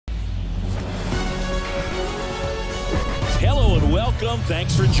Welcome.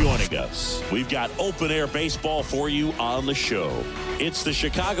 Thanks for joining us. We've got open-air baseball for you on the show. It's the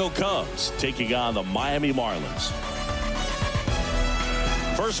Chicago Cubs taking on the Miami Marlins.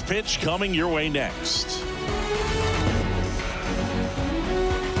 First pitch coming your way next.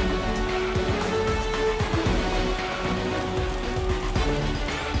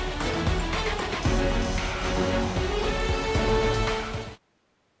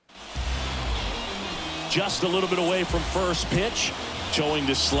 Just a little bit away from first pitch. Towing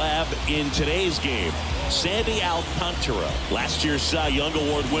the slab in today's game, Sandy Alcantara, last year's Cy Young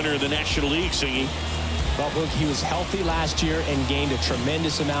Award winner in the National League, singing. Well, Boog, he was healthy last year and gained a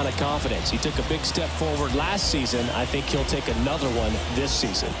tremendous amount of confidence. He took a big step forward last season. I think he'll take another one this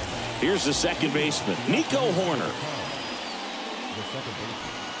season. Here's the second baseman, Nico Horner. The second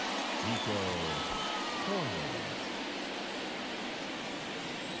baseman, Nico Horner.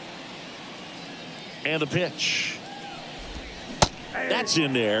 And the pitch. That's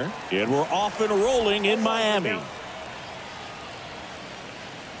in there. And we're off and rolling in Miami.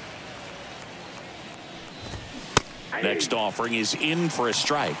 Next offering is in for a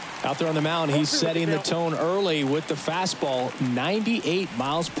strike. Out there on the mound, he's setting the tone early with the fastball. 98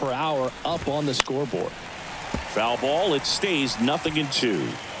 miles per hour up on the scoreboard. Foul ball. It stays 0-2.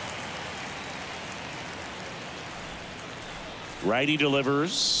 Righty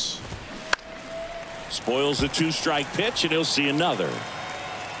delivers. Spoils the two-strike pitch, and he'll see another.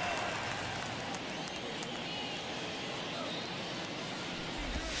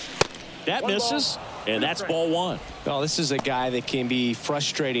 That misses, and that's ball one. Well, this is a guy that can be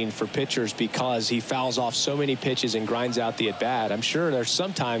frustrating for pitchers because he fouls off so many pitches and grinds out the at-bat. I'm sure there's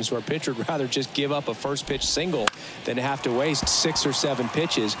some times where a pitcher would rather just give up a first-pitch single than have to waste 6 or 7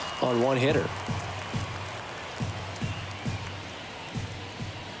 pitches on one hitter.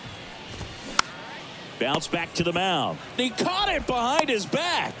 Bounce back to the mound. He caught it behind his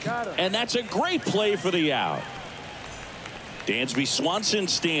back. And that's a great play for the out. Dansby Swanson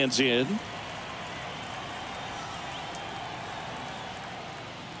stands in.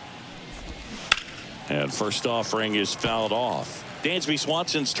 And first offering is fouled off. Dansby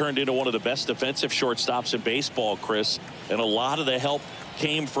Swanson's turned into one of the best defensive shortstops in baseball, Chris. And a lot of the help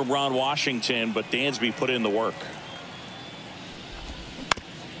came from Ron Washington, but Dansby put in the work.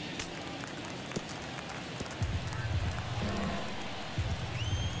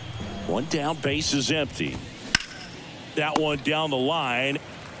 One down, base is empty. That one down the line.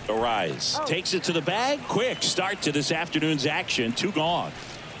 Arise takes it to the bag. Quick start to this afternoon's action. 2 gone.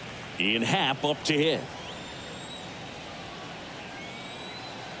 Ian Happ up to hit.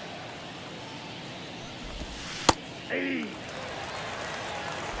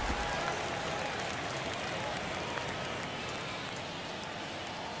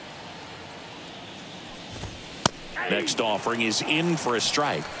 Next offering is in for a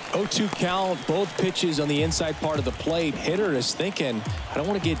strike. 0-2 count, both pitches on the inside part of the plate. Hitter is thinking, I don't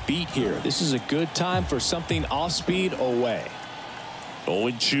want to get beat here. This is a good time for something off speed away.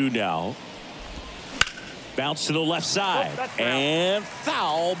 0-2 now. Bounce to the left side. And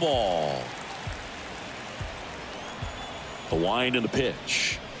foul ball. The wind and the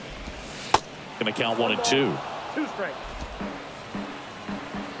pitch. Going to count 1-2. 2 strikes.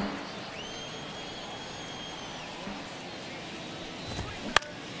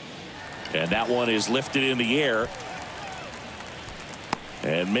 And that one is lifted in the air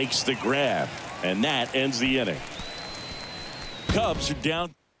and makes the grab. And that ends the inning. Cubs are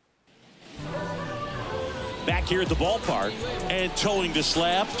down. Back here at the ballpark and towing the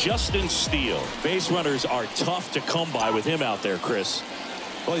slab, Justin Steele. Base runners are tough to come by with him out there, Chris.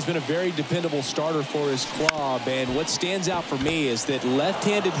 Well, he's been a very dependable starter for his club, and what stands out for me is that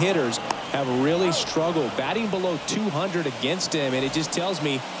left-handed hitters have really struggled batting below 200 against him, and it just tells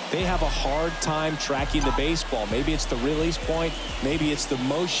me they have a hard time tracking the baseball. Maybe it's the release point, maybe it's the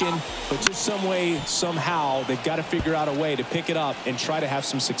motion, but just some way, somehow, they've got to figure out a way to pick it up and try to have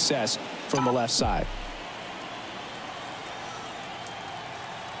some success from the left side.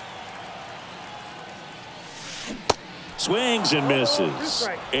 Swings and misses.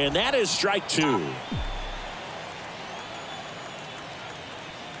 And that is strike 2.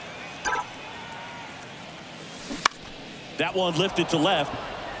 That one lifted to left.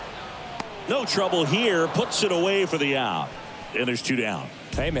 No trouble here. Puts it away for the out. And there's 2 down.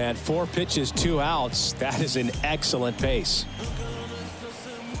 Hey, man, 4 pitches, 2 outs. That is an excellent pace.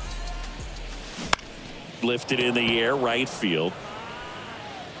 Lifted in the air, right field.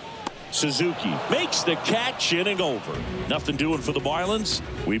 Suzuki makes the catch, inning over. Nothing doing for the Marlins.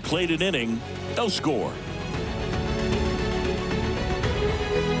 We played an inning, no score.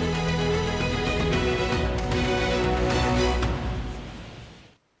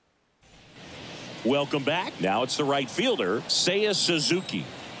 Welcome back. Now it's the right fielder, Seiya Suzuki.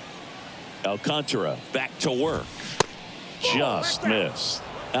 Alcantara back to work. Just missed.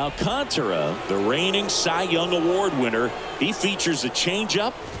 Alcantara, the reigning Cy Young Award winner, he features a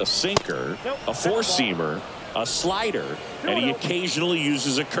changeup, a sinker, a four-seamer, a slider, and he occasionally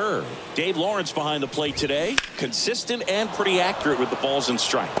uses a curve. Dave Lawrence behind the plate today. Consistent and pretty accurate with the balls and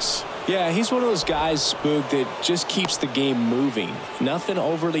strikes. Yeah, he's one of those guys, Spook, that just keeps the game moving. Nothing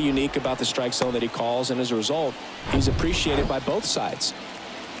overly unique about the strike zone that he calls, and as a result, he's appreciated by both sides.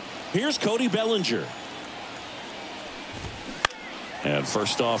 Here's Cody Bellinger. And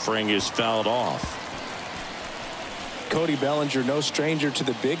first offering is fouled off. Cody Bellinger, no stranger to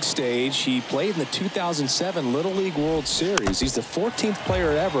the big stage. He played in the 2007 Little League World Series. He's the 14th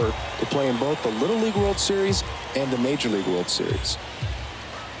player ever to play in both the Little League World Series and the Major League World Series.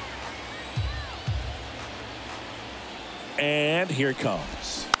 And here it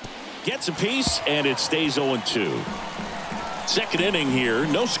comes. Gets a piece, and it stays 0-2. Second inning here,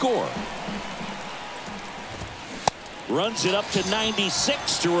 no score. Runs it up to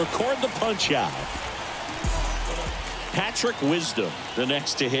 96 to record the punch out. Patrick Wisdom, the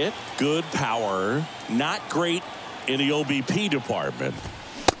next to hit. Good power. Not great in the OBP department.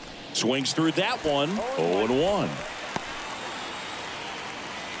 Swings through that one. 0-1.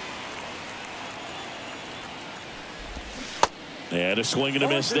 And a swing and a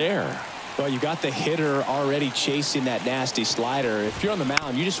miss there. Well, you got the hitter already chasing that nasty slider. If you're on the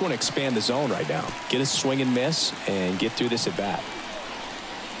mound, you just want to expand the zone right now. Get a swing and miss and get through this at bat.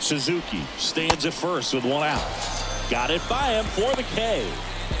 Suzuki stands at first with one out. Got it by him for the K.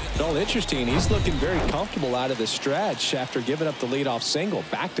 Well, interesting. He's looking very comfortable out of the stretch after giving up the leadoff single.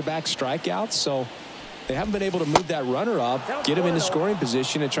 Back-to-back strikeouts, so they haven't been able to move that runner up, get him into scoring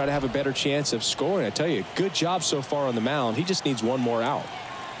position, and try to have a better chance of scoring. I tell you, good job so far on the mound. He just needs one more out.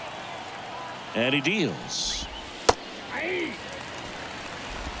 And he deals.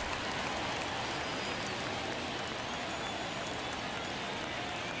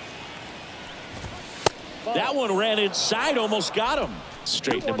 That one ran inside, almost got him.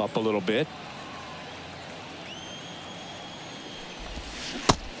 Straighten him up a little bit.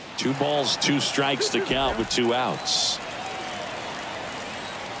 2 balls, 2 strikes to count with 2 outs.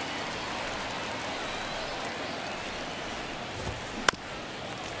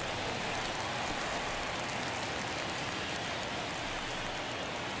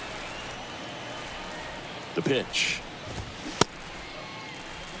 The pitch.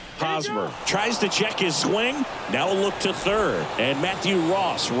 Hosmer tries to check his swing. Now a look to third. And Matthew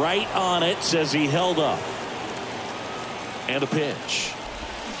Ross right on it, says he held up. And a pitch.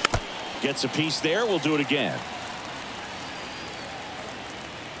 Gets a piece there. We'll do it again.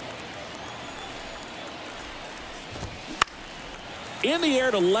 In the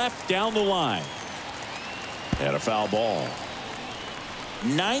air to left, down the line. And a foul ball.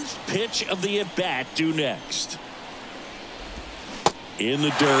 9th pitch of the at-bat due next. In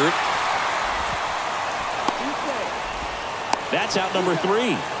the dirt. That's out number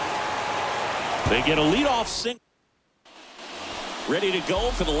 3. They get a leadoff single. Ready to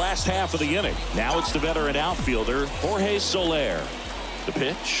go for the last half of the inning. Now it's the veteran outfielder, Jorge Soler. The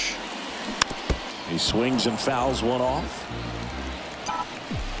pitch. He swings and fouls one off.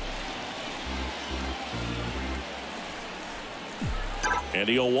 And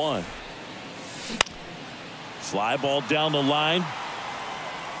the 0-1. Fly ball down the line.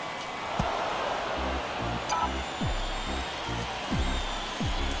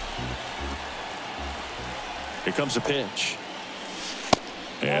 Here comes a pitch.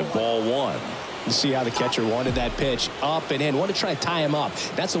 And ball 1. You see how the catcher wanted that pitch up and in. Want to try to tie him up.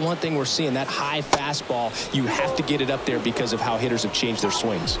 That's the one thing we're seeing, that high fastball. You have to get it up there because of how hitters have changed their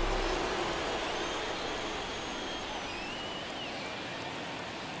swings.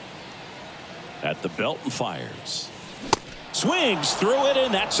 At the belt and fires. Swings through it,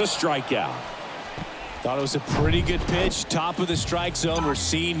 and that's a strikeout. Thought it was a pretty good pitch. Top of the strike zone. We're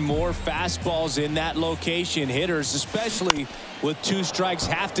seeing more fastballs in that location. Hitters, especially with 2 strikes,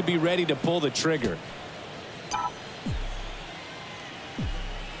 have to be ready to pull the trigger.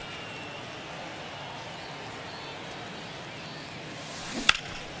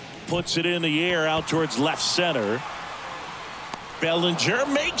 Puts it in the air out towards left center. Bellinger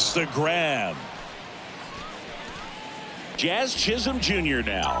makes the grab. Jazz Chisholm Jr.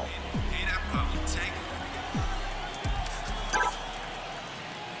 now.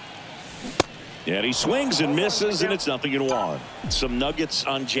 And he swings and misses, and it's 0-1. Some nuggets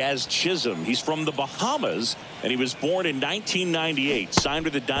on Jazz Chisholm. He's from the Bahamas, and he was born in 1998. Signed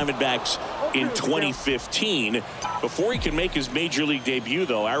with the Diamondbacks in 2015. Before he can make his major league debut,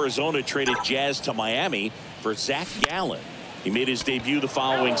 though, Arizona traded Jazz to Miami for Zach Gallen. He made his debut the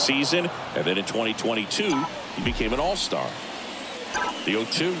following season, and then in 2022, he became an all-star. The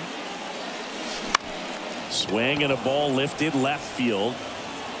 0-2. Swing and a ball lifted left field.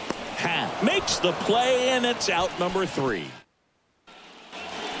 Makes the play, and it's out number 3.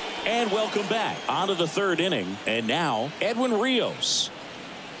 And welcome back onto the 3rd inning. And now Edwin Rios.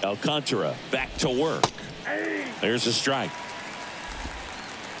 Alcantara back to work. There's a strike.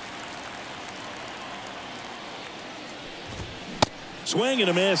 Swing and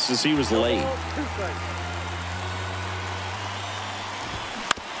a miss as he was late.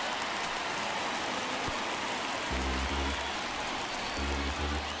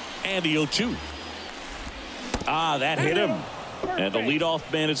 And the 0-2. That hit him. And the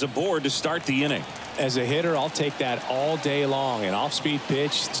leadoff man is aboard to start the inning. As a hitter, I'll take that all day long. An off-speed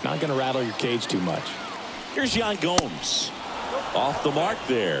pitch, it's not going to rattle your cage too much. Here's Yan Gomes. Off the mark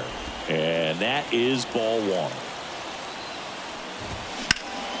there. And that is ball 1.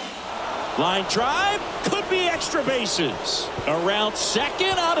 Line drive. Could be extra bases. Around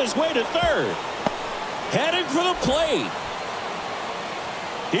second, on his way to third. Heading for the plate.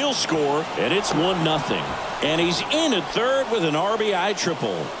 He'll score, and it's 1-0. And he's in at third with an RBI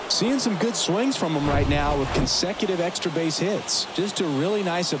triple. Seeing some good swings from him right now with consecutive extra base hits. Just a really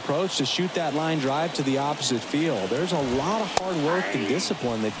nice approach to shoot that line drive to the opposite field. There's a lot of hard work and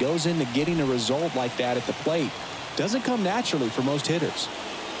discipline that goes into getting a result like that at the plate. Doesn't come naturally for most hitters.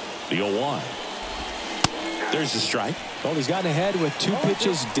 The 0-1. There's the strike. Well, he's gotten ahead with 2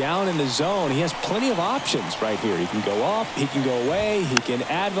 pitches down in the zone. He has plenty of options right here. He can go up, he can go away, he can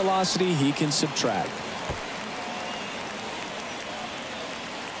add velocity, he can subtract.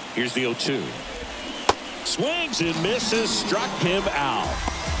 Here's the 0-2. Swings and misses, struck him out.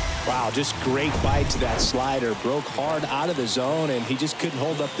 Wow, just great bite to that slider. Broke hard out of the zone, and he just couldn't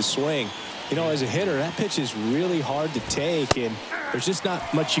hold up the swing. You know, as a hitter, that pitch is really hard to take, and there's just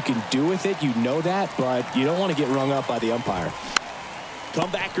not much you can do with it. You know that, but you don't want to get rung up by the umpire.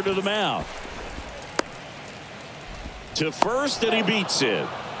 Comebacker to the mound. To first, and he beats it.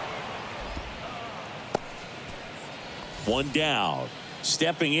 1 down.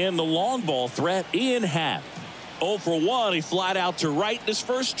 Stepping in, the long ball threat, Ian Happ. 0 for 1. He flied out to right in his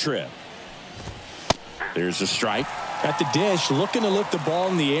first trip. There's a strike. At the dish, looking to lift the ball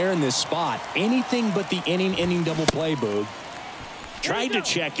in the air in this spot. Anything but the inning double play, Boog. Tried to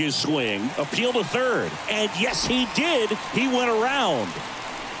check his swing, appeal to third, and yes, he did. He went around.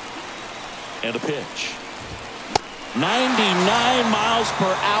 And a pitch. 99 miles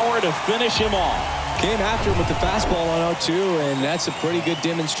per hour to finish him off. Came after him with the fastball on 0-2, and that's a pretty good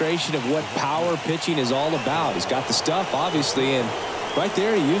demonstration of what power pitching is all about. He's got the stuff, obviously, and right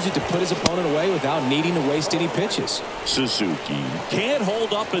there, he used it to put his opponent away without needing to waste any pitches. Suzuki can't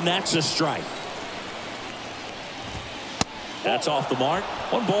hold up, and that's a strike. That's off the mark.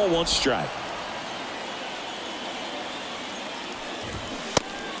 1 ball, 1 strike.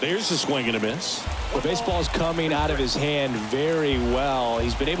 There's a swing and a miss. The baseball's coming out of his hand very well.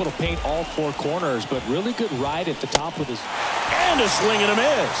 He's been able to paint all 4 corners, but really good ride at the top with his. And a swing and a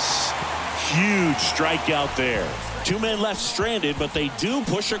miss. Huge strikeout there. 2 men left stranded, but they do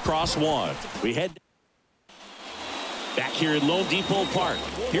push across 1. We head back here at Lone Depot Park.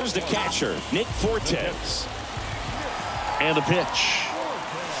 Here's the catcher, Nick Fortes. And the pitch.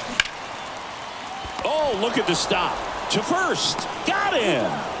 Oh, look at the stop. To first. Got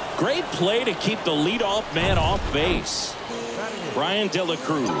him. Great play to keep the leadoff man off base. Brian De La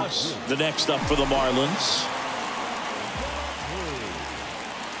Cruz, the next up for the Marlins.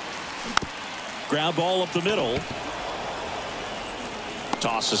 Ground ball up the middle.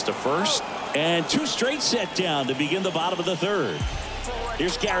 Tosses to first. And 2 straight set down to begin the bottom of the 3rd.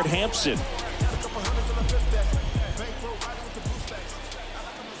 Here's Garrett Hampson.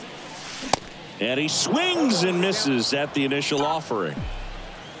 And he swings and misses at the initial offering.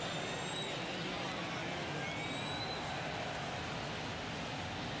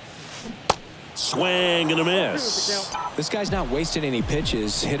 Swing and a miss. This guy's not wasting any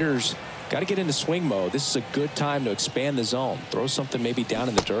pitches. Hitters got to get into swing mode. This is a good time to expand the zone. Throw something maybe down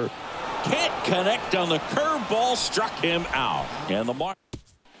in the dirt. Can't connect on the curveball, struck him out. And the mark.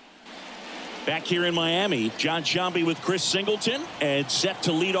 Back here in Miami, John Sciambi with Chris Singleton, and set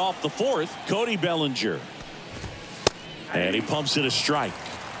to lead off the 4th, Cody Bellinger. And he pumps in a strike.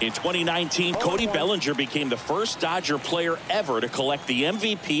 In 2019, Cody Bellinger became the first Dodger player ever to collect the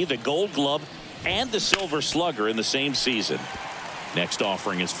MVP, the Gold Glove, and the Silver Slugger in the same season. Next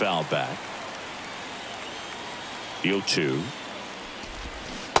offering is fouled back. The 0-2.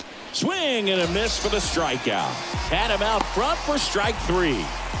 Swing and a miss for the strikeout. Had him out front for strike 3.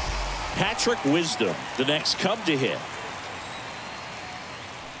 Patrick Wisdom, the next Cub to hit.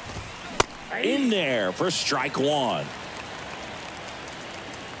 In there for strike 1.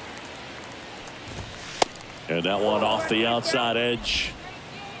 And that one off the outside edge.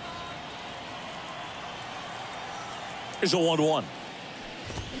 Here's a 1-1.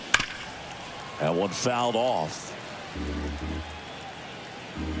 That one fouled off.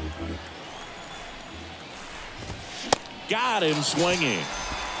 Got him swinging.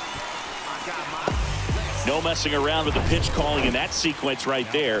 No messing around with the pitch calling in that sequence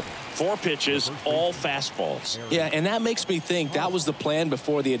right there. 4 pitches, all fastballs. Yeah, and that makes me think that was the plan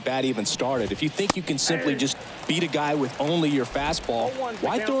before the at-bat even started. If you think you can simply just beat a guy with only your fastball,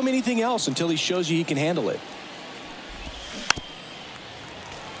 why throw him anything else until he shows you he can handle it?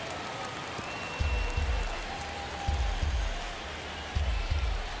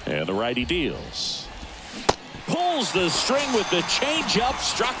 And the righty deals. Pulls the string with the changeup,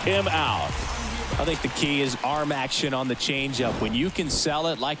 struck him out. I think the key is arm action on the changeup. When you can sell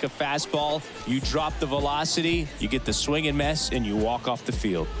it like a fastball, you drop the velocity, you get the swing and miss, and you walk off the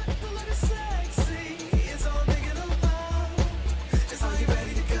field.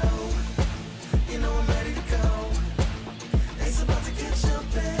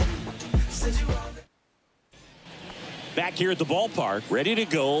 Back here at the ballpark, ready to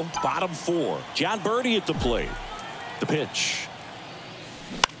go, bottom 4. John Birdie at the plate. The pitch.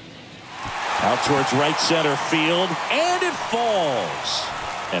 Out towards right center field, and it falls.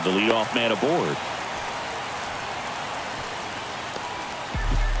 And the leadoff man aboard.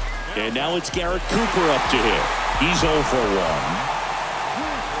 And now it's Garrett Cooper up to hit. He's 0 for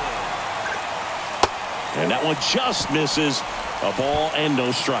 1. And that one just misses. A ball and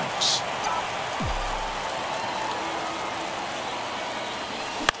no strikes.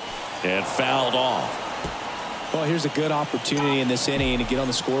 And fouled off. Well, here's a good opportunity in this inning to get on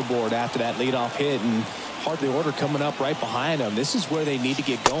the scoreboard after that leadoff hit, and hardly order coming up right behind them. This is where they need to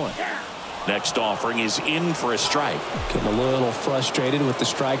get going. Next offering is in for a strike. Getting a little frustrated with the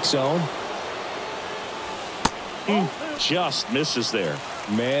strike zone. Just misses there.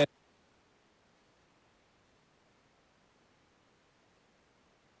 Man.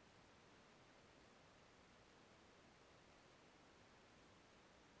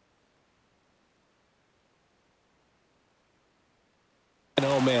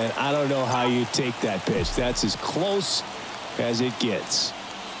 Oh, man, I don't know how you take that pitch. That's as close as it gets.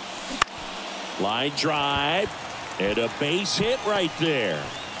 Line drive and a base hit right there.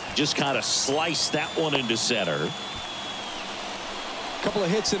 Just kind of sliced that one into center. Couple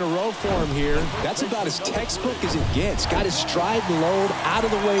of hits in a row for him here. That's about as textbook as it gets. Got his stride and load out of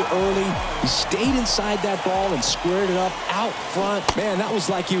the way early. He stayed inside that ball and squared it up out front. Man, that was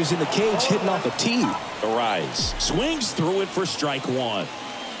like he was in the cage hitting off a tee. Arise. Swings through it for strike 1.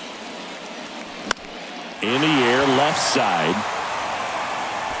 In the air, left side.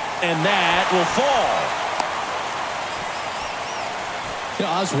 And that will fall. You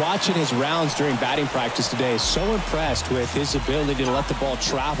know, I was watching his rounds during batting practice today. So impressed with his ability to let the ball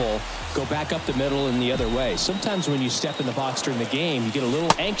travel, go back up the middle and the other way. Sometimes when you step in the box during the game, you get a little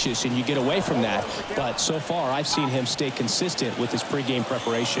anxious and you get away from that. But so far, I've seen him stay consistent with his pregame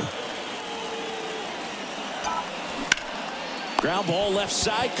preparation. Ground ball left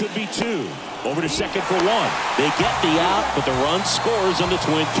side, could be 2. Over to second for 1. They get the out, but the run scores on the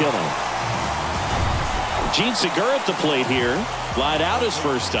twin killing. Gene Segura at the plate here. Flied out his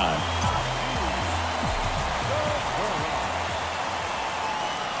first time.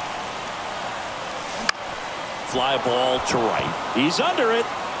 Fly ball to right. He's under it.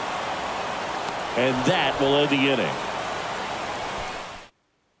 And that will end the inning.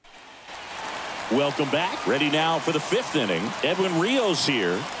 Welcome back. Ready now for the 5th inning. Edwin Rios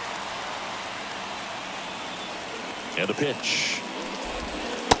here. And the pitch.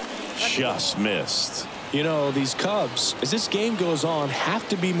 Just missed. You know, these Cubs, as this game goes on, have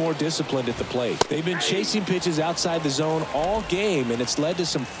to be more disciplined at the plate. They've been chasing pitches outside the zone all game, and it's led to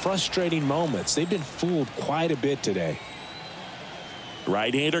some frustrating moments. They've been fooled quite a bit today.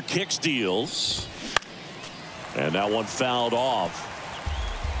 Right-hander kicks, deals. And that one fouled off.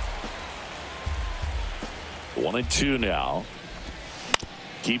 1-2 now.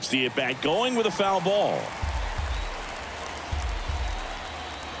 Keeps the at-bat going with a foul ball.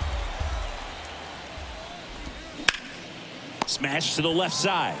 Smash to the left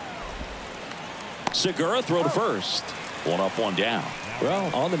side. Segura throw to first. 1 up, 1 down.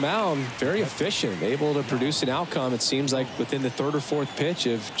 Well, on the mound, very efficient, able to produce an outcome, it seems like, within the third or fourth pitch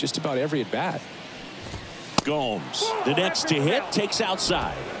of just about every at-bat. Gomes, the next to hit, takes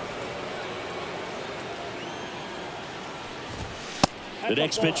outside. The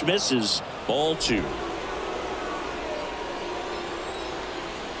next pitch misses. Ball 2.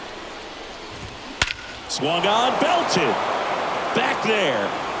 Swung on, belted. Back there.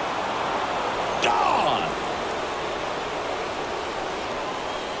 Gone.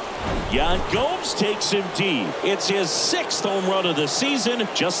 Yan Gomes takes him deep. It's his 6th home run of the season.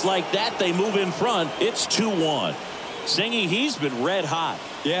 Just like that, they move in front. It's 2-1. Singy, he's been red hot.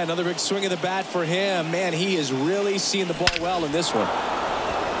 Yeah, another big swing of the bat for him. Man, he is really seeing the ball well in this one.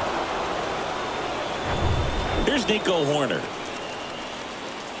 Here's Nico Horner.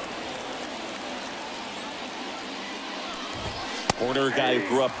 Horner, a guy who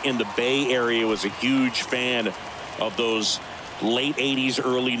grew up in the Bay Area, was a huge fan of those late 80s,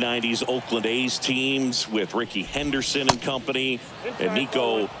 early 90s Oakland A's teams with Rickey Henderson and company. And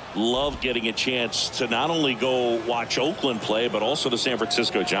Nico loved getting a chance to not only go watch Oakland play, but also the San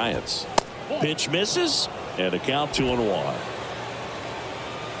Francisco Giants. Pitch misses, and a count 2-1.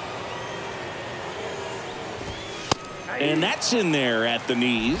 And that's in there at the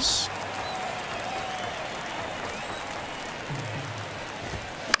knees.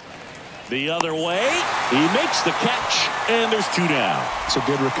 The other way, he makes the catch, and there's 2 down. It's a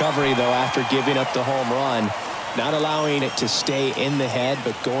good recovery, though, after giving up the home run. Not allowing it to stay in the head,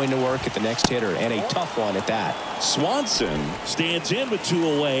 but going to work at the next hitter, and a tough one at that. Swanson stands in with 2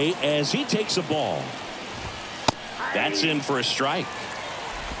 away as he takes a ball. That's in for a strike.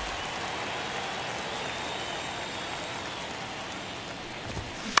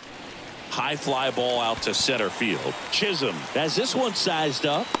 High fly ball out to center field. Chisholm has this one sized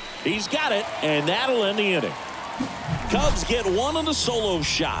up. He's got it, and that'll end the inning. Cubs get one on the solo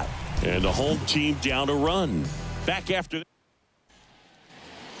shot, and the home team down a run. Back after.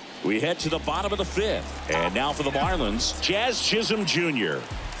 We head to the bottom of the 5th, and now for the Marlins, Jazz Chisholm Jr.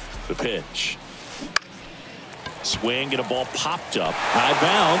 The pitch. Swing, and a ball popped up. High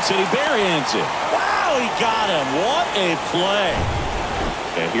bounce, and he barehands it. Wow, he got him. What a play.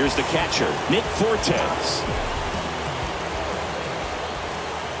 And here's the catcher, Nick Fortes.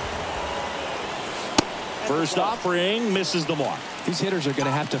 First offering misses the mark. These hitters are going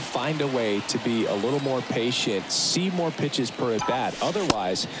to have to find a way to be a little more patient, see more pitches per at bat.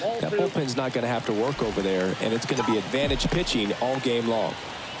 Otherwise, that bullpen's not going to have to work over there, and it's going to be advantage pitching all game long.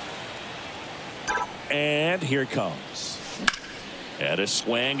 And here it comes. And a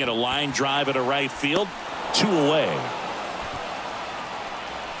swing and a line drive into right field. 2 away.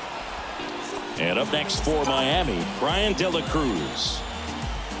 And up next for Miami, Brian De La Cruz.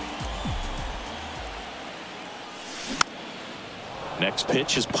 Next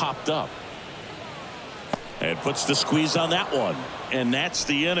pitch is popped up. And puts the squeeze on that one. And that's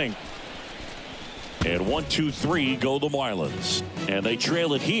the inning. And 1, 2, 3 go the Marlins. And they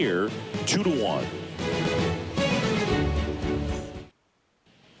trail it here 2-1.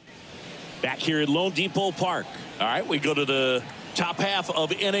 Back here at Lone Depot Park. All right, we go to the top half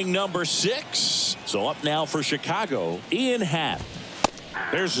of inning number 6. So up now for Chicago, Ian Happ.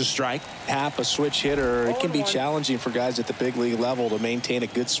 There's a strike. Happ, a switch hitter. It can be challenging for guys at the big league level to maintain a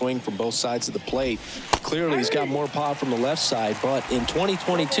good swing from both sides of the plate. Clearly, he's got more pop from the left side, but in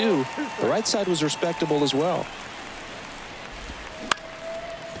 2022, the right side was respectable as well.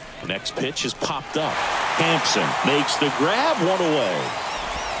 The next pitch is popped up. Hampson makes the grab, 1 away.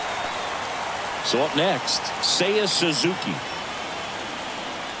 So up next, Seiya Suzuki.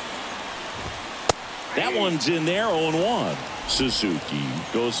 That one's in there, 0-1. Suzuki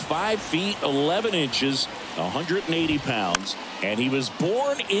goes 5 feet 11 inches, 180 pounds, and he was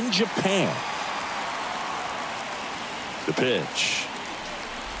born in Japan. The pitch.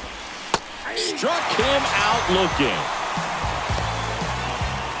 Struck him out looking.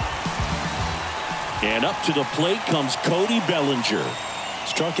 And up to the plate comes Cody Bellinger.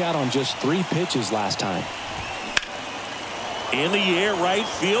 Struck out on just 3 pitches last time. In the air, right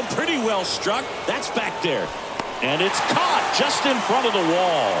field, pretty well struck. That's back there. And it's caught just in front of the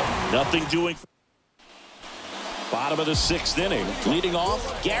wall. Nothing doing. Bottom of the 6th inning. Leading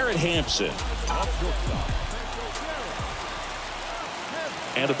off, Garrett Hampson.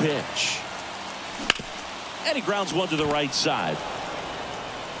 And a pitch. And he grounds one to the right side.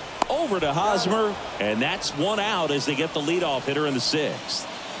 Over to Hosmer. And that's 1 out as they get the leadoff hitter in the 6th.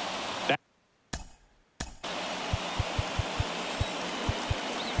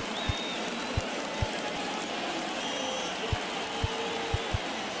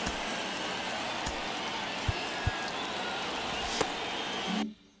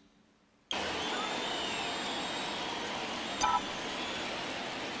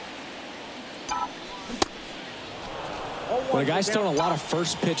 When a guy's throwing a lot of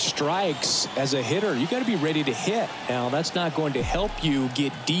first pitch strikes as a hitter, you got to be ready to hit. Now, that's not going to help you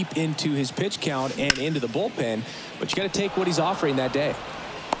get deep into his pitch count and into the bullpen, but you got to take what he's offering that day.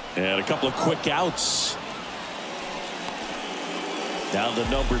 And a couple of quick outs. Now the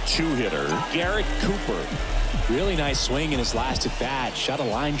number 2 hitter, Garrett Cooper. Really nice swing in his last at bat. Shot a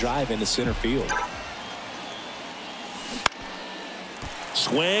line drive into center field.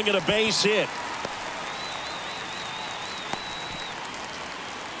 Swing and a base hit.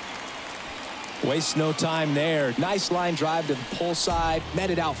 Waste no time there. Nice line drive to the pull side.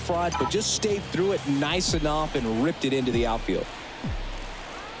 Met it out front, but just stayed through it nice enough and ripped it into the outfield.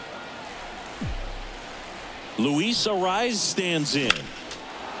 Luis Ariz stands in.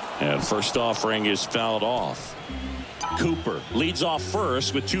 And first offering is fouled off. Cooper leads off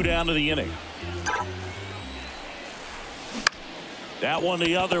first with 2 down to the inning. That one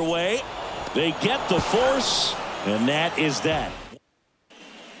the other way. They get the force, and that is that.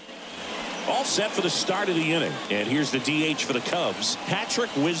 All set for the start of the inning. And here's the DH for the Cubs,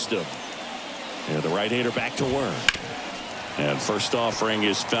 Patrick Wisdom. And the right-hander back to work. And first offering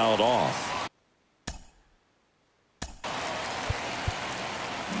is fouled off.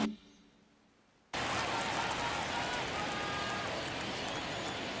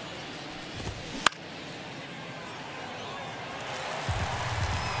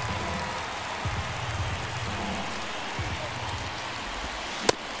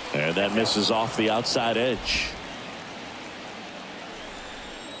 And that misses off the outside edge.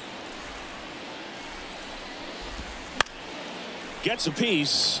 Gets a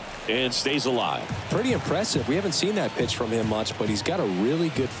piece and stays alive. Pretty impressive. We haven't seen that pitch from him much, but he's got a really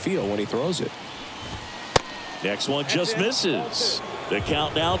good feel when he throws it. Next one just misses. The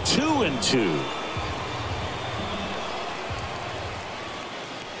count now 2-2.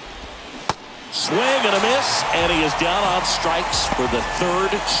 Swing and a miss, and he is down on strikes for the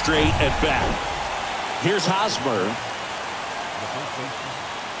 3rd straight at bat. Here's Hosmer.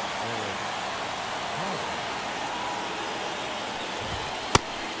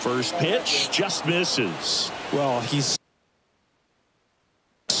 First pitch just misses. Well, he's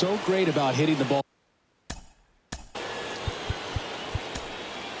so great about hitting the ball.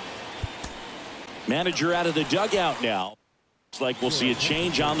 Manager out of the dugout now. Looks like we'll see a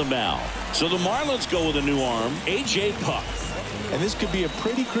change on the mound. So the Marlins go with a new arm, A.J. Puck. And this could be a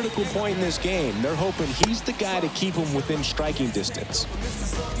pretty critical point in this game. They're hoping he's the guy to keep him within striking distance.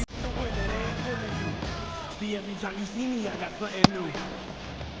 Every time you see me, I got something new.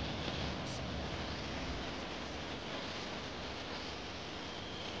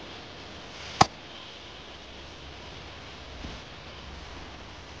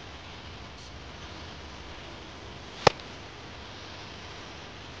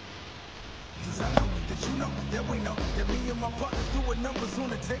 You know that we know that me and my partners doing numbers on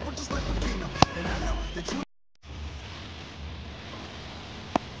the table just like we know. And I know that you.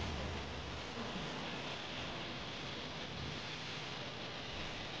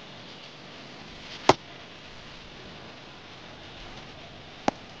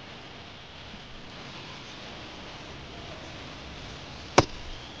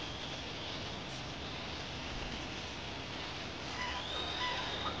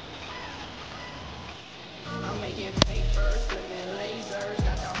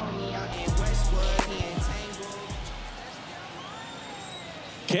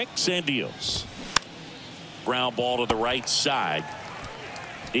 Kicks and deals. Ground ball to the right side.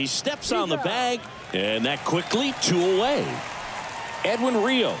 He steps on the bag, and that quickly 2 away. Edwin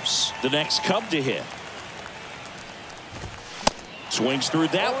Rios, the next Cub to hit. Swings through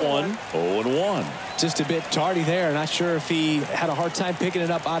that one. 0-1. Just a bit tardy there. Not sure if he had a hard time picking it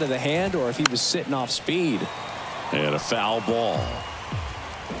up out of the hand or if he was sitting off speed. And a foul ball.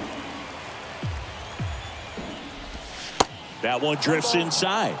 That one drifts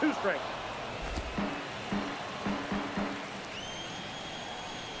inside.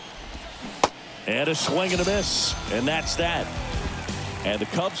 And a swing and a miss. And that's that. And the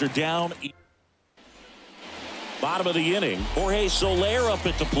Cubs are down. Bottom of the inning. Jorge Soler up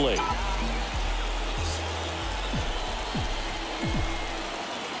at the plate.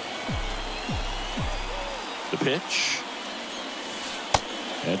 The pitch.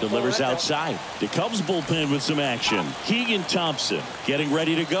 And delivers outside. The Cubs bullpen with some action. Keegan Thompson getting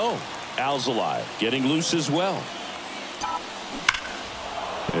ready to go. Alzolay getting loose as well.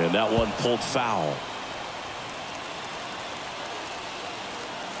 And that one pulled foul.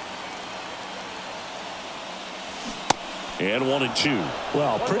 And 1-2.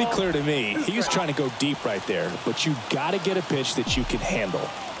 Well, pretty clear to me. He was trying to go deep right there, but you got to get a pitch that you can handle.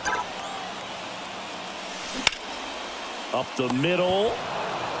 Up the middle.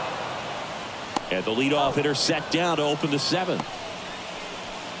 And the leadoff hitter set down to open the 7th.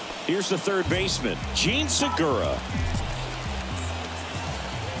 Here's the third baseman, Gene Segura.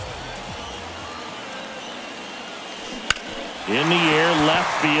 In the air,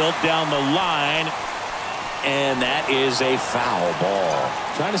 left field, down the line. And that is a foul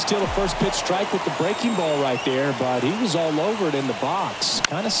ball. Trying to steal a first pitch strike with the breaking ball right there, but he was all over it in the box.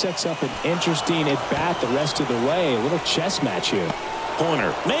 Kind of sets up an interesting at-bat the rest of the way. A little chess match here.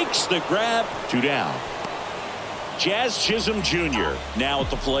 Corner makes the grab. 2 down. Jazz Chisholm Jr. now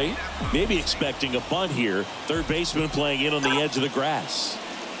at the plate. Maybe expecting a bunt here. Third baseman playing in on the edge of the grass.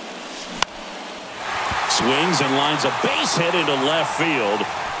 Swings and lines a base hit into left field.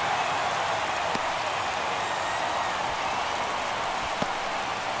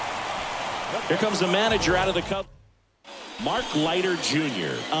 Here comes the manager out of the cup. Mark Leiter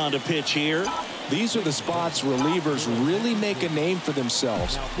Jr. on the pitch here. These are the spots relievers really make a name for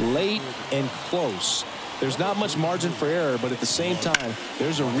themselves. Late and close. There's not much margin for error, but at the same time,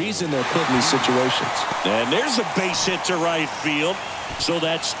 there's a reason they're put in these situations. And there's a base hit to right field. So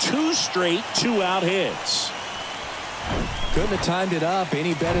that's 2 straight 2-out hits. Couldn't have timed it up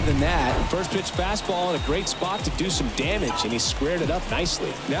any better than that. First pitch fastball in a great spot to do some damage, and he squared it up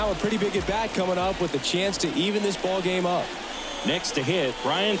nicely. Now a pretty big at bat coming up with a chance to even this ball game up. Next to hit,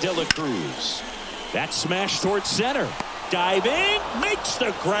 Brian De La Cruz. That smash towards center. Diving, makes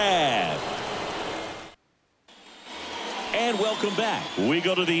the grab. And welcome back. We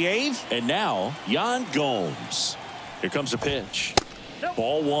go to the 8th, and now Yan Gomes. Here comes a pitch.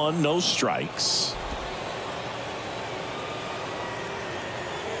 Ball 1, no strikes.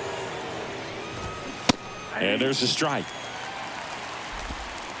 And there's a strike.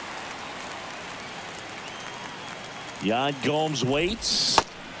 Yan Gomes waits.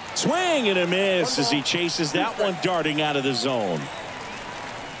 Swing and a miss as he chases that one darting out of the zone.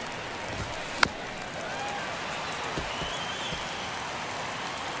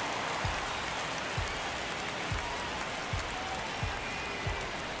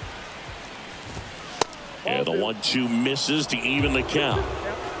 And the 1-2 misses to even the count.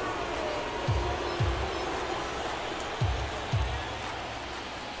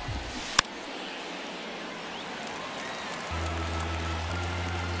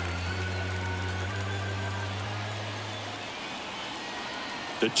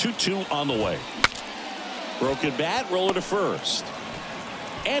 The 2-2 on the way. Broken bat, roller to first.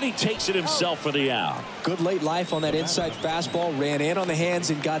 And he takes it himself for the out. Good late life on that inside fastball. Ran in on the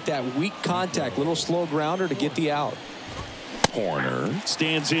hands and got that weak contact. Little slow grounder to get the out. Corner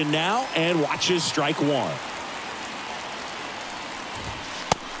stands in now and watches strike 1.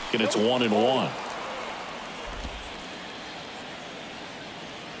 And it's 1-1.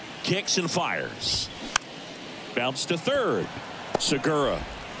 Kicks and fires. Bounce to third. Segura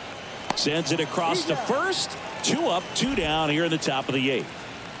sends it across to first. 2 up, 2 down here in the top of the 8th.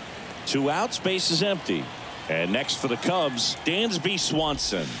 2 outs, base is empty. And next for the Cubs, Dansby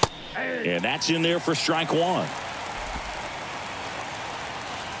Swanson. And that's in there for strike 1.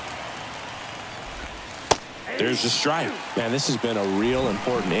 There's a strike. Man, this has been a real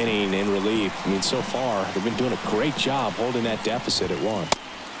important inning in relief. I mean, so far, they've been doing a great job holding that deficit at 1.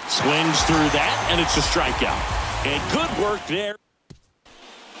 Swings through that, and it's a strikeout. And good work there.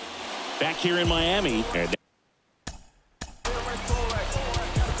 Back here in Miami. And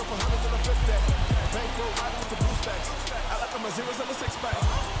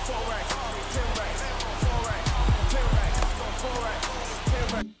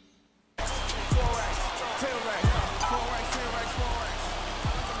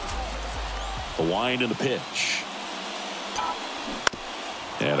the wind and the pitch.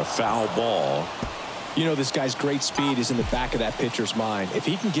 And a foul ball. You know, this guy's great speed is in the back of that pitcher's mind. If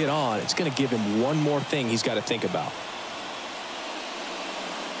he can get on, it's going to give him one more thing he's got to think about.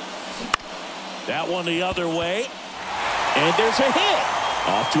 That one the other way. And there's a hit.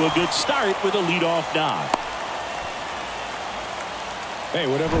 Off to a good start with a leadoff knock. Hey,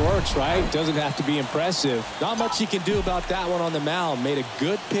 whatever works, right? Doesn't have to be impressive. Not much he can do about that one on the mound. Made a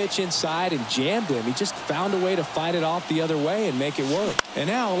good pitch inside and jammed him. He just found a way to fight it off the other way and make it work. And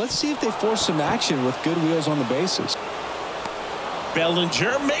now let's see if they force some action with good wheels on the bases.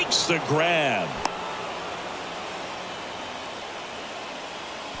 Bellinger makes the grab.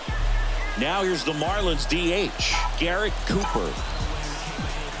 Now here's the Marlins DH, Garrett Cooper.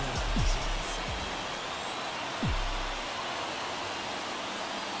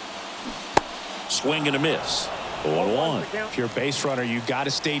 Swing and a miss. 0-1. If you're a base runner, you got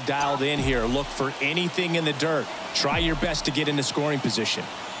to stay dialed in here. Look for anything in the dirt. Try your best to get into scoring position.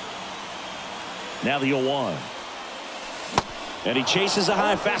 Now the 0-1. And he chases a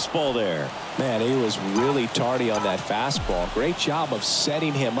high fastball there. Man, he was really tardy on that fastball. Great job of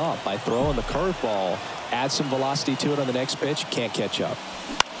setting him up by throwing the curveball. Add some velocity to it on the next pitch. Can't catch up.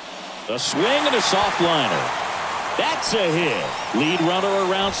 A swing and a soft liner. That's a hit. Lead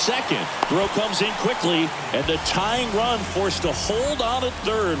runner around second. Throw comes in quickly, and the tying run forced to hold on at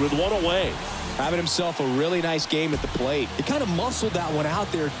third with one away. Having himself a really nice game at the plate. He kind of muscled that one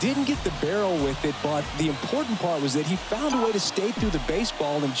out there. Didn't get the barrel with it, but the important part was that he found a way to stay through the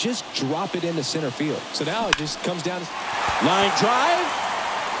baseball and just drop it into center field. So now it just comes down to line drive.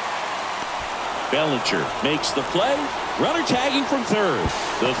 Bellinger makes the play. Runner tagging from third.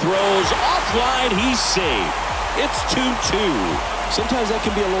 The throw's offline. He's safe. It's 2-2. Sometimes that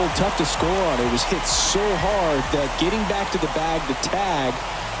can be a little tough to score on. It was hit so hard that getting back to the bag to tag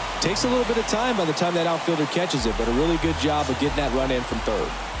takes a little bit of time by the time that outfielder catches it, but a really good job of getting that run in from third.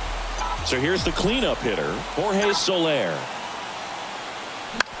 So here's the cleanup hitter, Jorge Soler.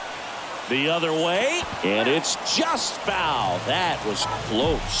 The other way, and it's just foul. That was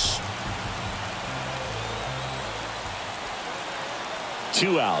close.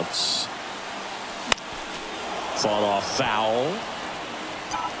 2 outs. Fought off foul.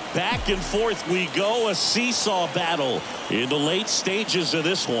 Back and forth we go, a seesaw battle in the late stages of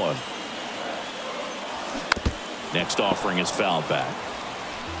this one. Next offering is fouled back.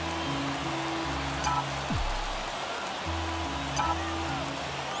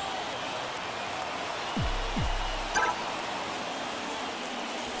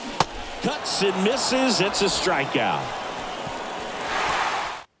 Cuts and misses. It's a strikeout.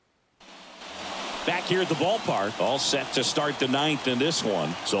 Back here at the ballpark, all set to start the 9th in this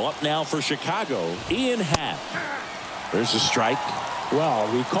one. So up now for Chicago, Ian Happ. There's a strike. Well,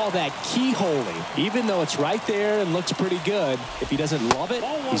 we call that keyholing. Even though it's right there and looks pretty good, if he doesn't love it,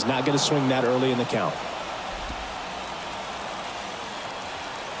 he's not going to swing that early in the count.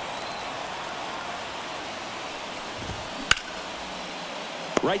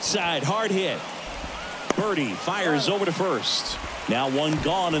 Right side, hard hit. Birdie fires over to first. Now one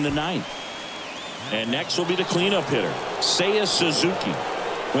gone in the 9th. And next will be the cleanup hitter, Seiya Suzuki.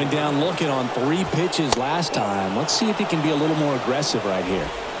 Went down looking on 3 pitches last time. Let's see if he can be a little more aggressive right here.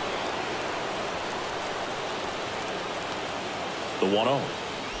 The 1-0.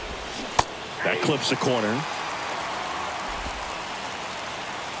 That clips the corner.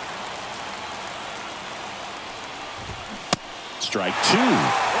 Strike 2.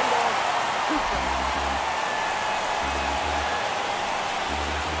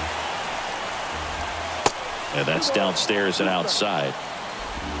 And that's downstairs and outside.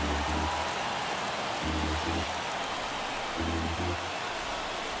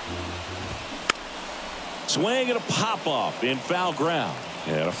 Swing and a pop up in foul ground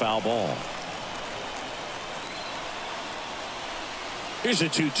and a foul ball. Here's a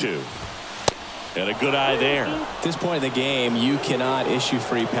 2-2 and a good eye there. At this point in the game, you cannot issue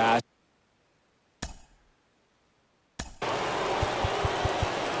free pass.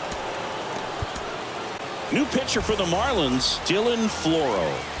 New pitcher for the Marlins, Dylan Floro.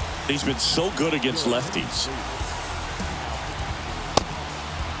 He's been so good against lefties.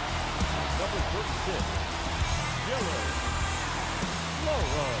 Number 36, Dylan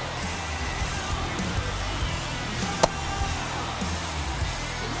Floro.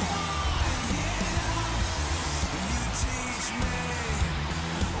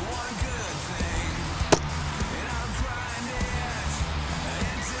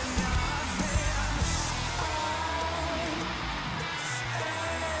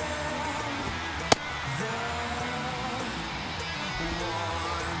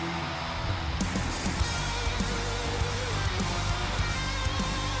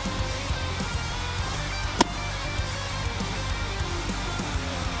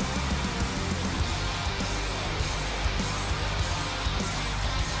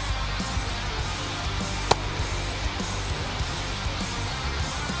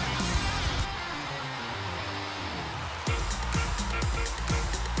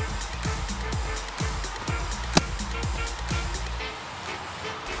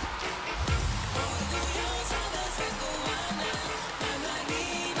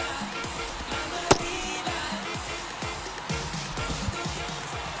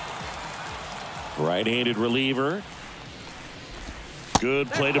 Right-handed reliever. Good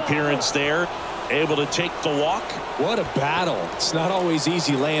plate appearance there. Able to take the walk. What a battle. It's not always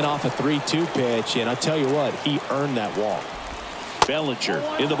easy laying off a 3-2 pitch, and I tell you what, he earned that walk. Bellinger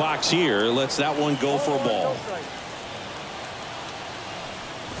in the box here. Lets that one go for a ball.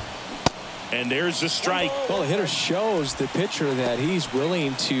 And there's a strike. Well, the hitter shows the pitcher that he's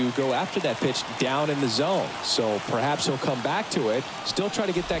willing to go after that pitch down in the zone. So perhaps he'll come back to it. Still try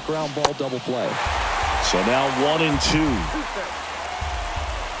to get that ground ball double play. So now 1-2.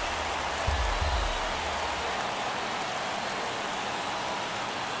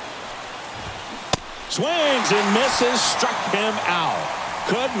 Swings and misses. Struck him out.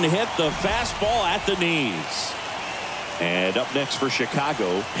 Couldn't hit the fastball at the knees. And up next for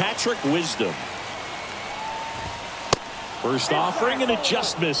Chicago, Patrick Wisdom. First offering, and it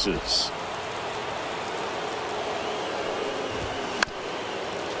just misses.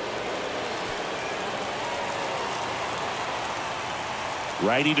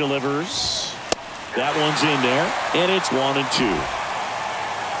 Righty delivers. That one's in there, and it's 1-2.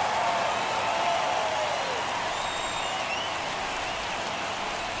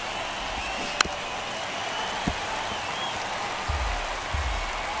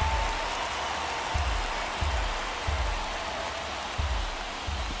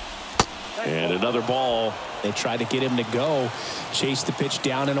 And another ball. They tried to get him to go, chase the pitch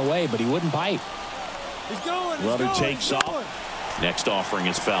down and away, but he wouldn't bite. He's going. Runner takes off. Next offering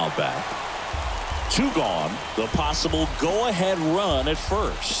is fouled back. 2 gone. The possible go-ahead run at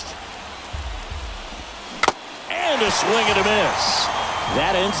first. And a swing and a miss.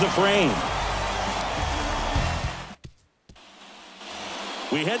 That ends the frame.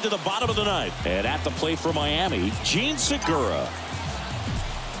 We head to the bottom of the ninth. And at the plate for Miami, Gene Segura.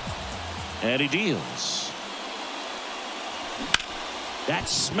 And he deals.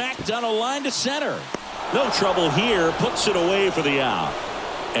 That's smacked down a line to center. No trouble here. Puts it away for the out.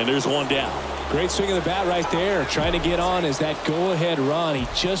 And there's one down. Great swing of the bat right there. Trying to get on as that go-ahead run. He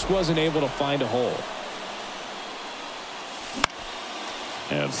just wasn't able to find a hole.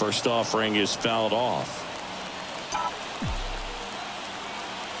 And first offering is fouled off.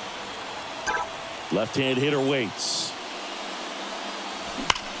 Left-hand hitter waits.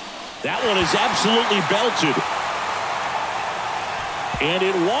 That one is absolutely belted. And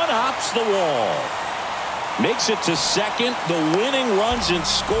it one-hops the wall. Makes it to second. The winning runs in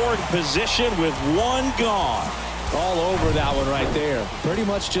scoring position with 1 gone. All over that one right there. Pretty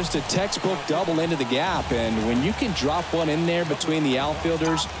much just a textbook double into the gap. And when you can drop one in there between the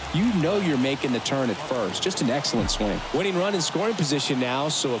outfielders, you know you're making the turn at first. Just an excellent swing. Winning run in scoring position now,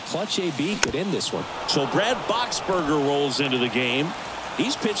 so a clutch AB could end this one. So Brad Boxberger rolls into the game.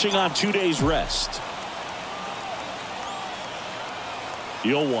 He's pitching on 2 days rest.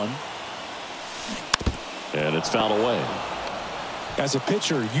 0-1. And it's fouled away. As a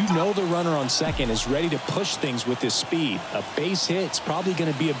pitcher, you know the runner on second is ready to push things with his speed. A base hit's probably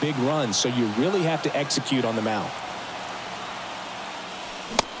going to be a big run, so you really have to execute on the mound.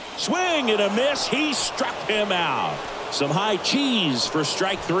 Swing and a miss. He struck him out. Some high cheese for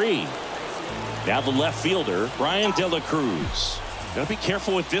strike 3. Now the left fielder, Brian De La Cruz. Got to be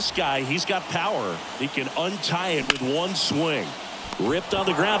careful with this guy. He's got power. He can untie it with 1 swing. Ripped on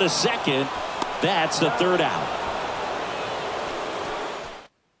the ground to second. That's the 3rd out.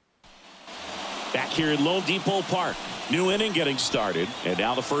 Back here at Lone Depot Park. New inning getting started. And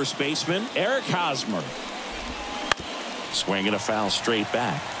now the first baseman, Eric Hosmer. Swinging a foul straight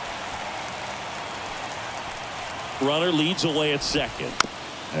back. Runner leads away at second.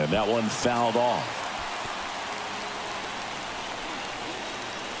 And that one fouled off.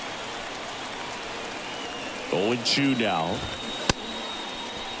 Oh, 0-2 now.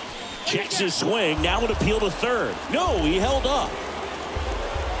 Checks his swing. Now would appeal to third. No, he held up.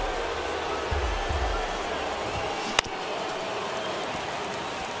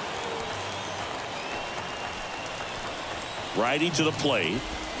 Righty to the plate.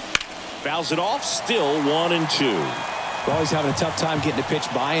 Fouls it off. Still 1-2. Well, he's having a tough time getting a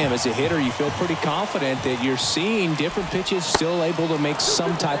pitch by him. As a hitter, you feel pretty confident that you're seeing different pitches still able to make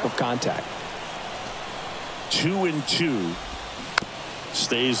some type of contact. 2-2.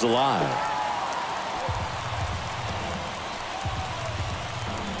 Stays alive.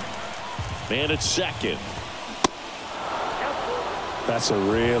 Man at second. That's a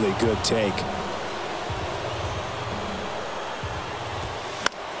really good take.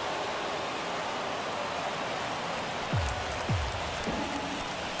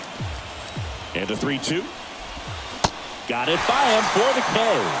 And a 3-2. Got it by him for the K.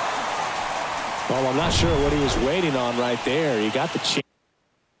 Well, I'm not sure what he was waiting on right there. He got the chance.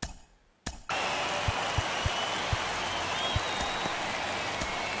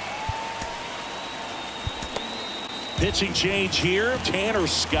 Pitching change here. Tanner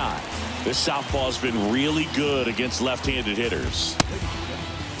Scott. This southpaw has been really good against left-handed hitters.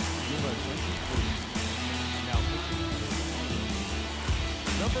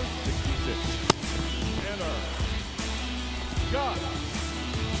 Number 66. pitch. Enter. Got.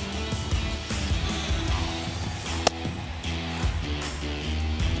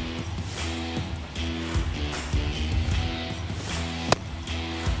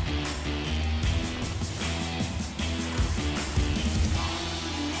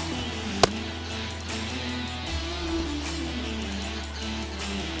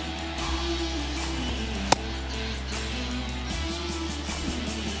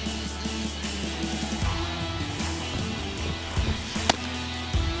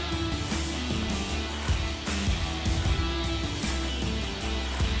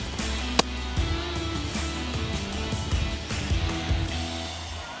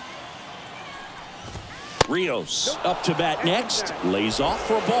 Rios up to bat next. Lays off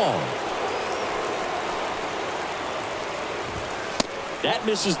for a ball. That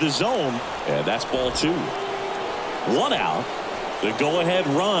misses the zone, and that's ball 2. 1 out. The go-ahead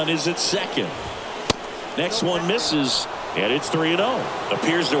run is at second. Next one misses, and it's 3-0.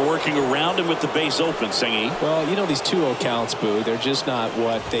 Appears they're working around him with the base open, Singy. Well, you know, these 2-0 counts, Boo, they're just not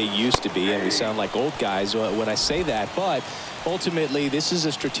what they used to be, and we sound like old guys when I say that, but ultimately this is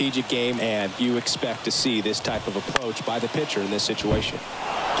a strategic game, and you expect to see this type of approach by the pitcher in this situation.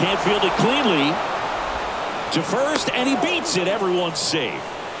 Can't field it cleanly to first, and he beats it. Everyone's safe.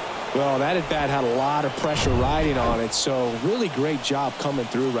 Well, that at bat had a lot of pressure riding on it, so really great job coming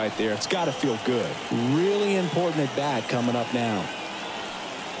through right there. It's got to feel good. Really important at bat coming up now.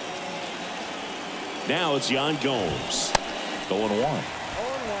 Now it's Yan Gomes. 0-1.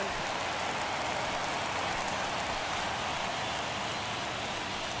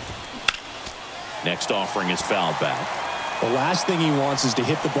 Next offering is fouled back. The last thing he wants is to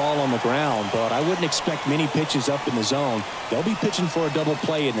hit the ball on the ground, but I wouldn't expect many pitches up in the zone. They'll be pitching for a double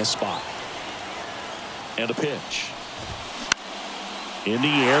play in this spot. And a pitch. In the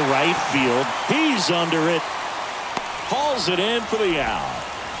air, right field. He's under it. Hauls it in for the out.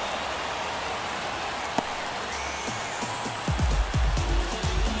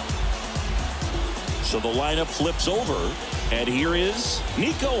 So the lineup flips over, and here is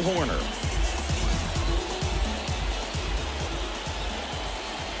Nico Horner.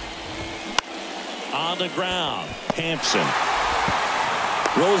 On the ground, Hampson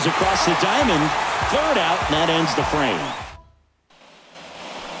rolls across the diamond. 3rd out, and that ends the frame.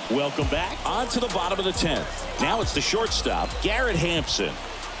 Welcome back. On to the bottom of the 10th. Now it's the shortstop, Garrett Hampson.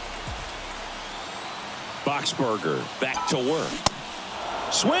 Boxberger back to work.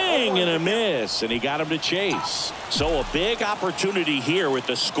 Swing and a miss, and he got him to chase. So a big opportunity here with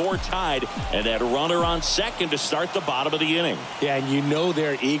the score tied and that runner on second to start the bottom of the inning. Yeah, and you know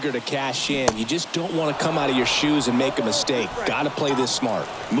they're eager to cash in. You just don't want to come out of your shoes and make a mistake. Got to play this smart.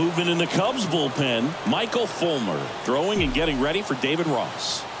 Movement in the Cubs bullpen. Michael Fulmer throwing and getting ready for David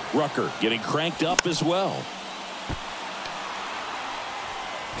Ross. Rucker getting cranked up as well.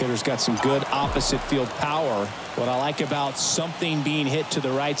 Hitter's got some good opposite field power. What I like about something being hit to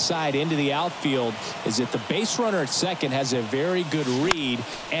the right side into the outfield is that the base runner at second has a very good read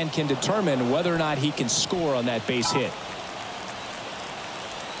and can determine whether or not he can score on that base hit.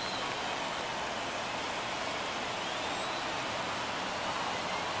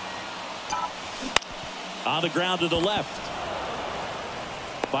 On the ground to the left.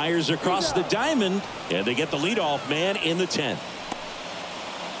 Fires across the diamond, and they get the leadoff man in the 10th.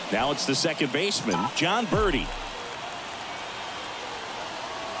 Now it's the second baseman, John Birdie.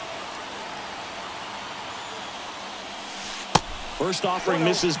 First offering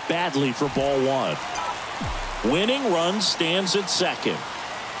misses badly for ball 1. Winning run stands at second.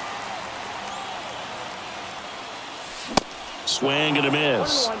 Swing and a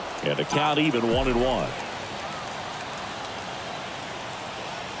miss. And the count even 1-1.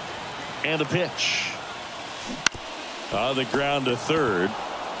 And the pitch. On the ground to third.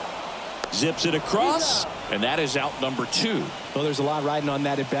 Zips it across, and that is out number 2. Well, there's a lot riding on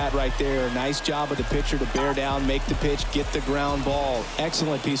that at bat right there. Nice job of the pitcher to bear down, make the pitch, get the ground ball.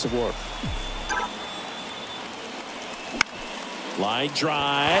 Excellent piece of work. Line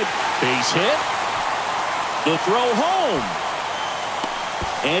drive, base hit. The throw home.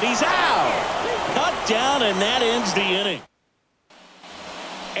 And he's out. Cut down, and that ends the inning.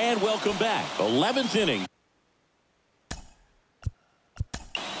 And welcome back. 11th inning.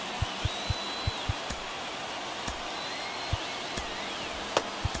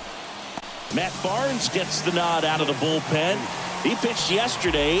 Matt Barnes gets the nod out of the bullpen. He pitched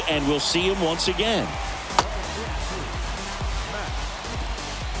yesterday, and we'll see him once again.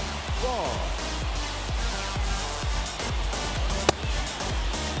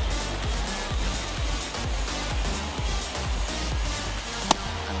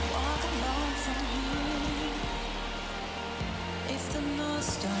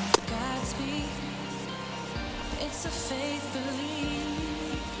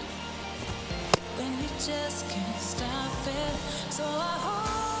 just can't stop it. So I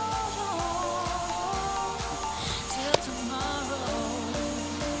hold on till tomorrow.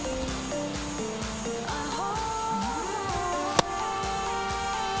 I hold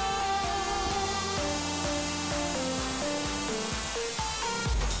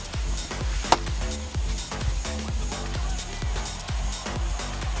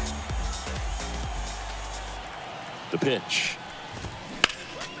The pitch.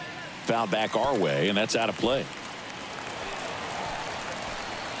 Foul back our way, and that's out of play.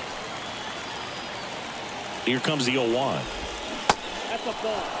 Here comes the 0-1. That's a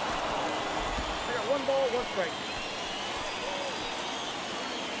ball. I got 1 ball, 1 strike.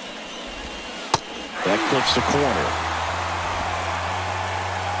 That clips the corner.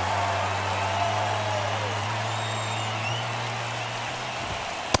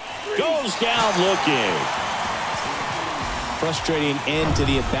 Goes down looking. Frustrating end to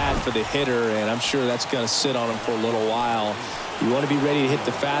the at-bat for the hitter, and I'm sure that's going to sit on him for a little while. You want to be ready to hit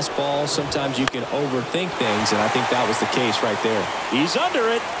the fastball. Sometimes you can overthink things, and I think that was the case right there. He's under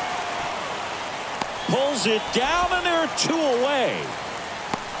it. Pulls it down, and they're 2 away.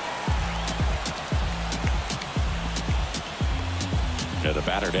 And the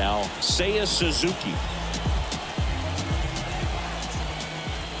batter now, Seiya Suzuki.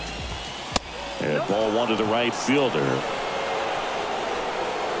 And ball 1 to the right fielder.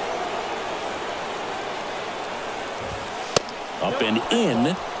 Up and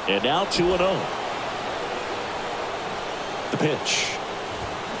in, and now 2-0. The pitch.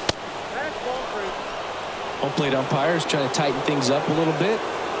 Home plate umpires trying to tighten things up a little bit.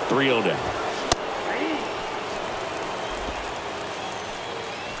 3-0 down.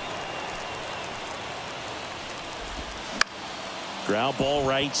 Ground ball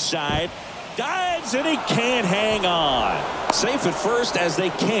right side. Dives, and he can't hang on. Safe at first as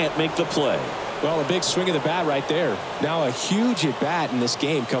they can't make the play. Well, a big swing of the bat right there. Now a huge at bat in this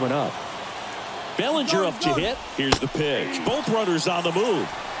game coming up. Bellinger up to hit. Here's the pitch. Both runners on the move.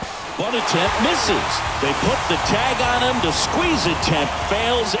 One attempt misses. They put the tag on him. The squeeze attempt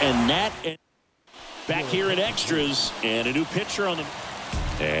fails, and that back here in extras, and a new pitcher on the.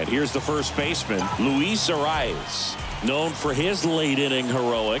 And here's the first baseman, Luis Arias, known for his late inning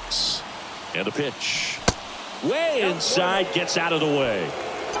heroics. And the pitch. Way inside, gets out of the way.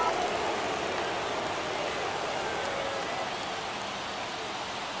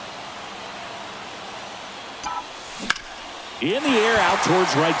 In the air out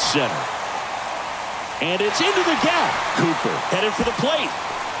towards right center. And it's into the gap. Cooper headed for the plate.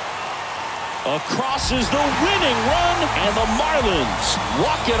 Across is the winning run, and the Marlins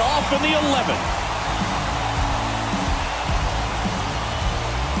walk it off in the 11th.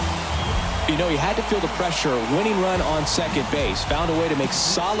 You know, he had to feel the pressure. Winning run on second base. Found a way to make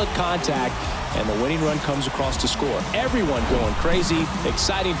solid contact, and the winning run comes across to score. Everyone going crazy.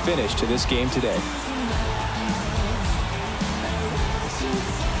 Exciting finish to this game today.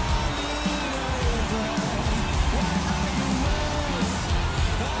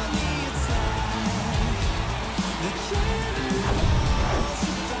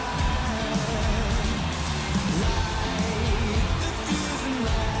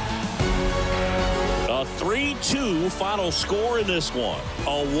 A 3-2 final score in this one.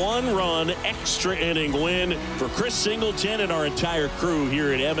 A 1-run extra inning win for Chris Singleton and our entire crew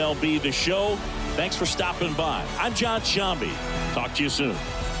here at MLB The Show. Thanks for stopping by. I'm John Shambi. Talk to you soon.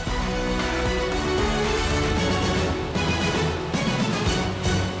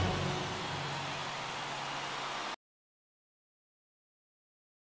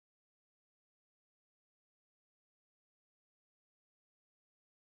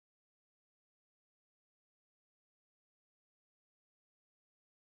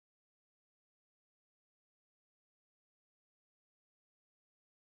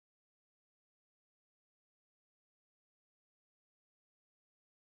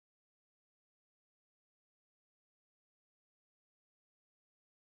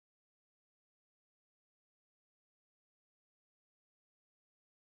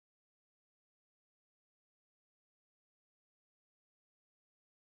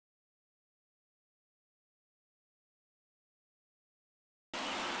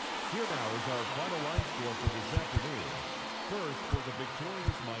 Here now is our final line score for this afternoon. First, for the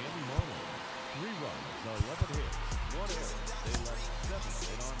victorious Miami Marlins. 3 runs, 11 hits, 1 error. They left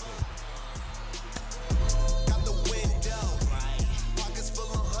 7 men on base. Got the window.